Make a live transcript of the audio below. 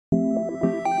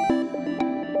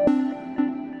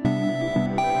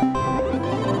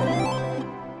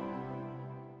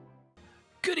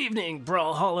evening,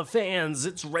 Brawlhalla fans.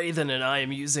 It's Raidhyn and I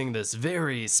am using this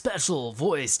very special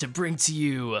voice to bring to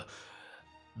you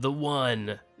the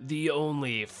one, the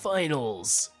only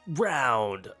finals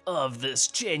round of this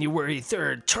January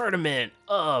 3rd tournament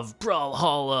of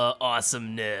Brawlhalla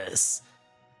awesomeness.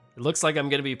 It looks like I'm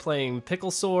going to be playing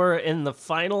Picklesaur in the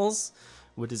finals,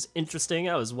 which is interesting.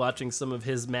 I was watching some of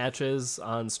his matches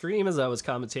on stream as I was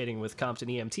commentating with Compton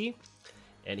EMT.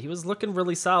 And he was looking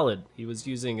really solid. He was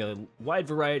using a wide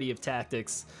variety of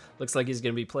tactics. Looks like he's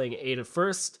going to be playing 8 at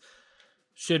first.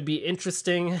 Should be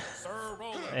interesting.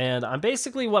 And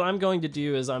what I'm going to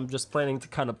do is I'm just planning to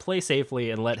kind of play safely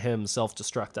and let him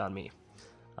self-destruct on me.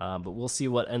 But we'll see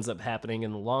what ends up happening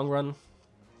in the long run.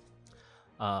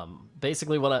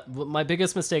 My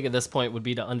biggest mistake at this point would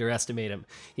be to underestimate him.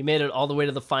 He made it all the way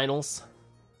to the finals.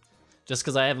 Just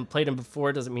because I haven't played him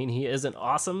before doesn't mean he isn't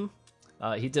awesome.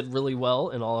 He did really well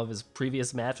in all of his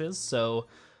previous matches, so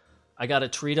I gotta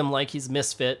treat him like he's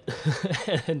Misfit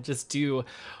and just do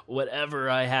whatever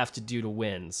I have to do to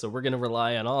win. So we're gonna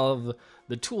rely on all of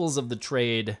the tools of the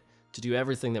trade to do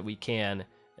everything that we can,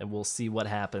 and we'll see what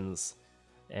happens.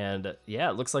 And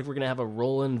yeah, it looks like we're gonna have a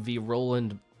Roland v.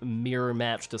 Roland mirror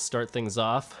match to start things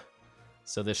off,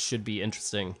 so this should be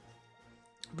interesting.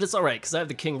 But it's alright, because I have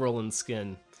the King Roland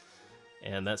skin.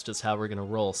 And that's just how we're gonna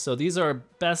roll. So these are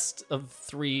best of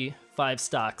 3 5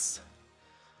 stocks.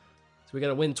 So we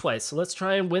gotta win twice. So let's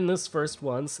try and win this first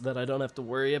one so that I don't have to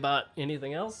worry about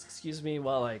anything else. Excuse me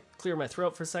while I clear my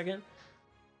throat for a second.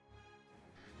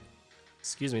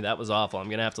 Excuse me, that was awful. I'm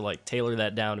gonna have to like tailor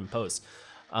that down in post.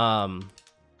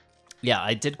 Yeah,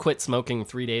 I did quit smoking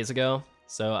 3 days ago.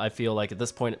 So I feel like at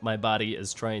this point my body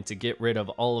is trying to get rid of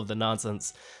all of the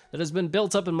nonsense that has been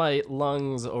built up in my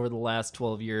lungs over the last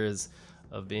 12 years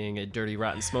of being a dirty,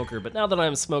 rotten smoker. But now that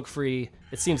I'm smoke-free,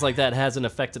 it seems like that hasn't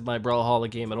affected my Brawlhalla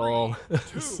game at all.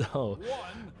 So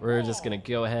we're just gonna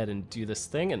go ahead and do this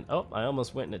thing. And oh, I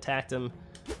almost went and attacked him.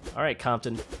 All right,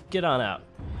 Compton, get on out.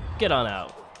 Get on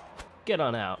out. Get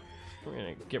on out. We're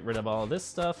gonna get rid of all of this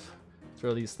stuff.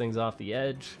 Throw these things off the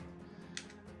edge.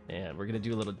 And we're gonna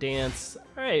do a little dance.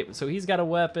 All right, so he's got a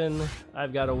weapon.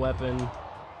 I've got a weapon.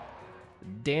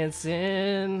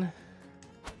 Dancing.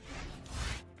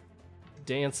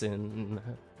 Dancing.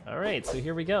 All right, so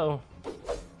here we go.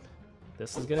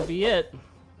 This is gonna be it.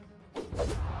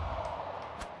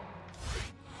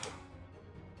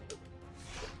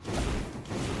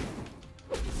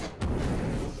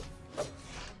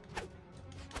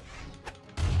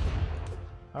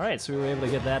 All right, so we were able to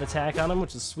get that attack on him,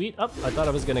 which is sweet. Oh, I thought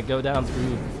I was gonna go down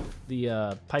through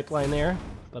the pipeline there,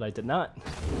 but I did not.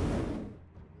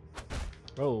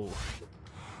 Oh.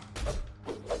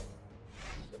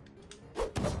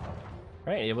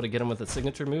 All right, able to get him with a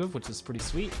signature move, which is pretty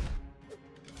sweet.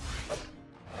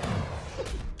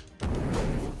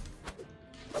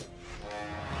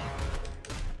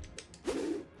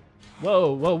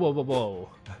 Whoa, whoa, whoa, whoa, whoa.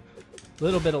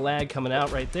 Little bit of lag coming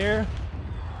out right there.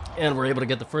 And we're able to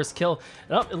get the first kill.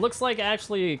 Oh, it looks like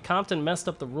actually Compton messed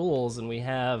up the rules and we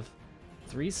have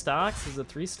 3 stocks. Is it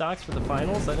 3 stocks for the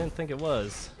finals? I didn't think it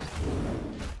was.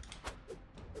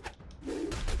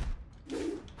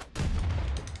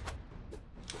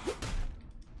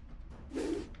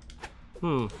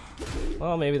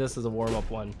 Well, maybe this is a warm-up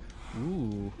one.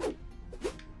 Ooh.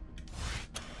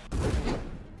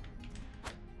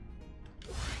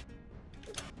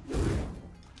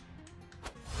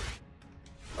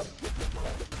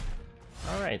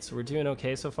 Alright, so we're doing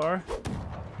okay so far.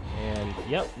 And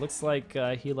yep, looks like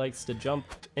he likes to jump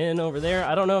in over there.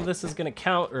 I don't know if this is gonna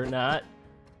count or not.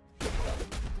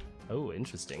 Oh,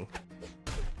 interesting.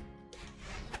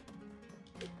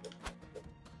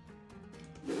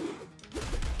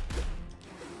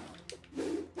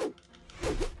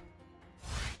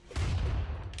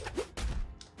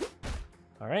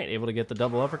 Alright, able to get the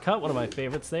double uppercut, one of my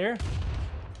favorites there.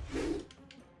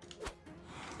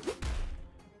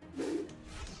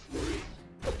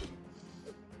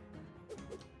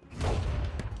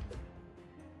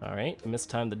 Alright,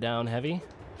 mistimed the down heavy.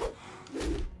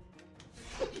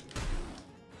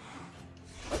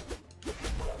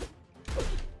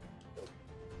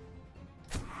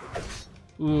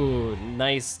 Ooh,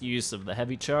 nice use of the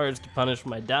heavy charge to punish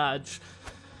my dodge.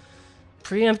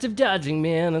 Preemptive dodging,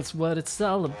 man, that's what it's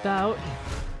all about.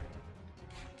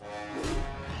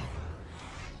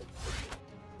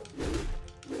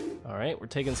 Alright, we're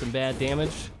taking some bad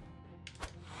damage.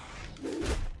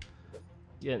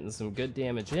 Getting some good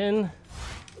damage in.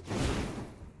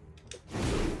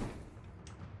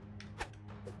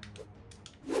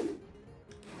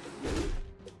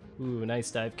 Ooh,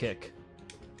 nice dive kick.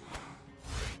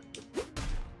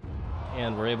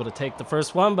 And we're able to take the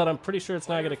first one, but I'm pretty sure it's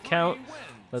not going to count.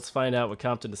 Let's find out what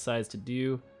Compton decides to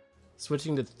do.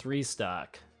 Switching to 3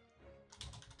 stock.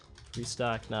 3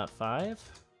 stock, not 5.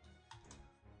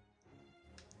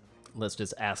 Let's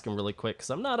just ask him really quick, because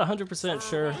I'm not 100%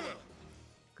 sure.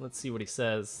 Let's see what he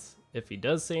says, if he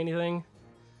does say anything.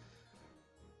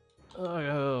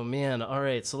 Oh man,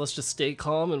 alright, so let's just stay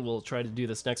calm and we'll try to do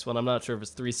this next one. I'm not sure if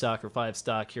it's 3 stock or 5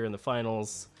 stock here in the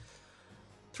finals.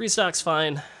 3 stock's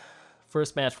fine.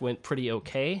 First match went pretty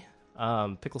okay.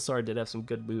 Picklesaur did have some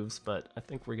good moves, but I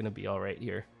think we're going to be alright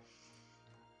here.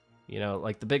 You know,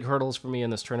 like the big hurdles for me in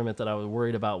this tournament that I was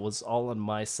worried about was all on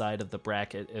my side of the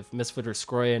bracket. If Misfit or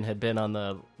Scroyan had been on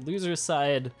the loser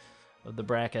side of the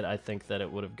bracket, I think that it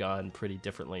would have gone pretty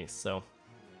differently. So,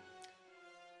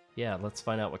 yeah, let's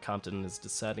find out what Compton is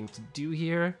deciding to do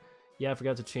here. Yeah, I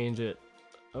forgot to change it.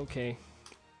 Okay.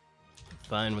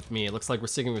 Fine with me. It looks like we're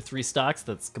sticking with 3 stocks.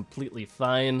 That's completely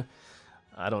fine.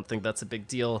 I don't think that's a big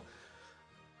deal.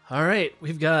 All right,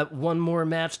 we've got one more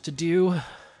match to do,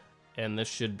 and this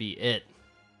should be it.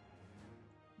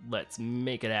 Let's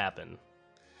make it happen.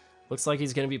 Looks like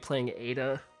he's going to be playing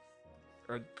Ada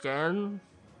again.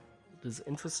 It is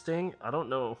interesting. I don't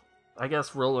know. I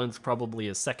guess Roland's probably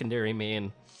a secondary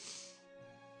main.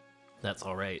 That's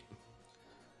all right.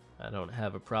 I don't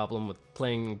have a problem with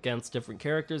playing against different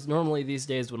characters. Normally these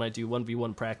days when I do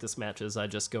 1v1 practice matches, I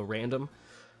just go random.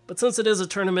 But since it is a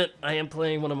tournament, I am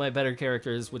playing one of my better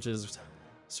characters, which is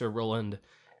Sir Roland.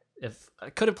 If I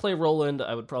couldn't play Roland,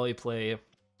 I would probably play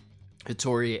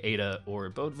Hattori, Ada, or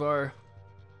Bodvar.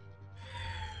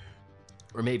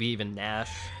 Or maybe even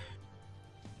Gnash.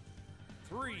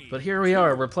 But here we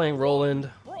are, we're playing Roland.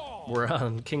 We're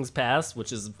on King's Pass,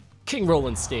 which is King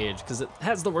Roland stage, because it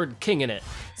has the word king in it.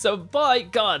 So by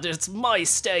God, it's my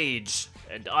stage!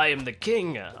 And I am the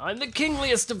king. I'm the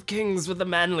kingliest of kings with the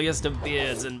manliest of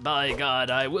beards, and by God,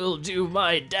 I will do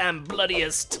my damn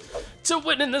bloodiest to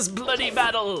win in this bloody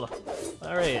battle!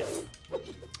 Alright.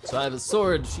 So I have a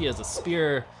sword, she has a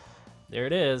spear. There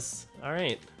it is.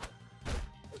 Alright.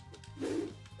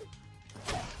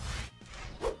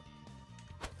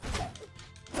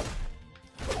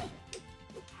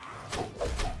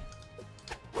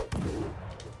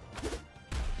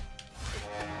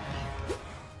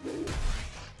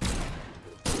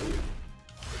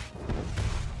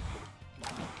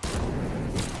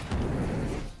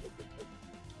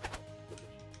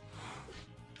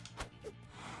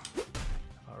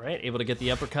 Alright, able to get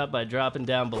the uppercut by dropping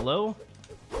down below.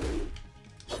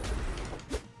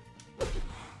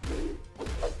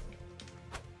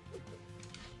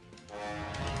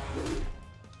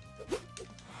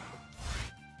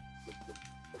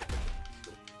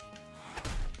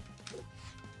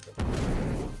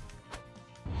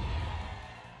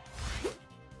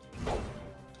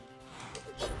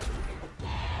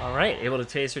 Alright, able to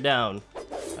chase her down.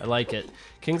 I like it.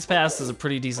 King's Pass is a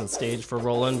pretty decent stage for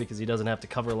Roland because he doesn't have to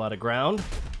cover a lot of ground.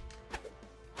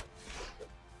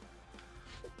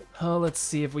 Oh, let's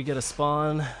see if we get a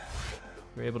spawn.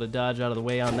 We're able to dodge out of the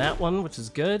way on that one, which is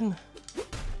good.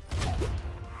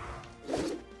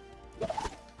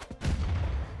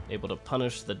 Able to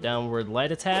punish the downward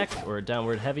light attack, or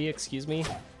downward heavy, excuse me.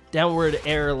 Downward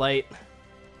air light.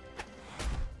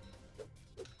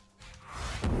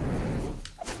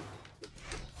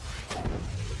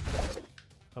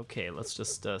 Okay, let's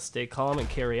just stay calm and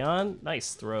carry on.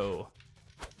 Nice throw.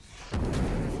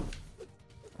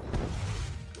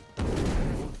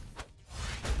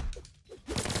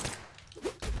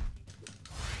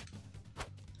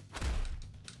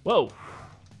 Whoa.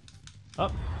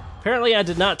 Oh, apparently I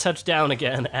did not touch down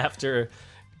again after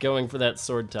going for that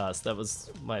sword toss. That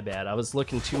was my bad. I was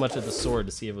looking too much at the sword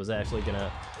to see if it was actually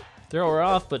gonna throw her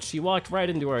off, but she walked right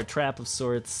into our trap of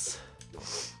sorts.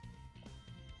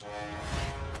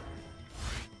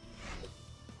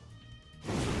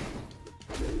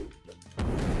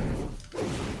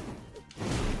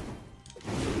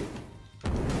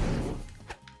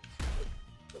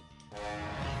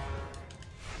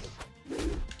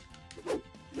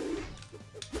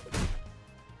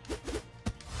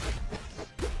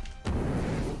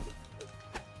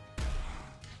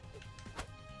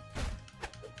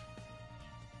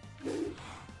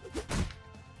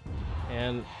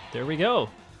 And there we go.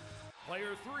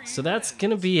 So that's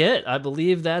gonna be it. I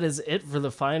believe that is it for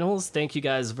the finals. Thank you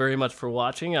guys very much for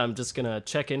watching. I'm just gonna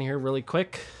check in here really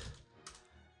quick.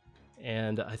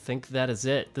 And I think that is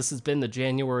it. This has been the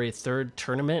January 3rd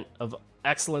tournament of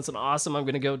Excellence and Awesome. I'm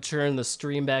gonna go turn the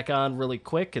stream back on really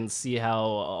quick and see how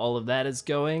all of that is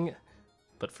going.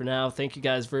 But for now, thank you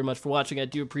guys very much for watching. I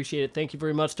do appreciate it. Thank you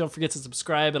very much. Don't forget to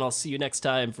subscribe, and I'll see you next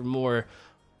time for more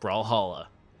Brawlhalla.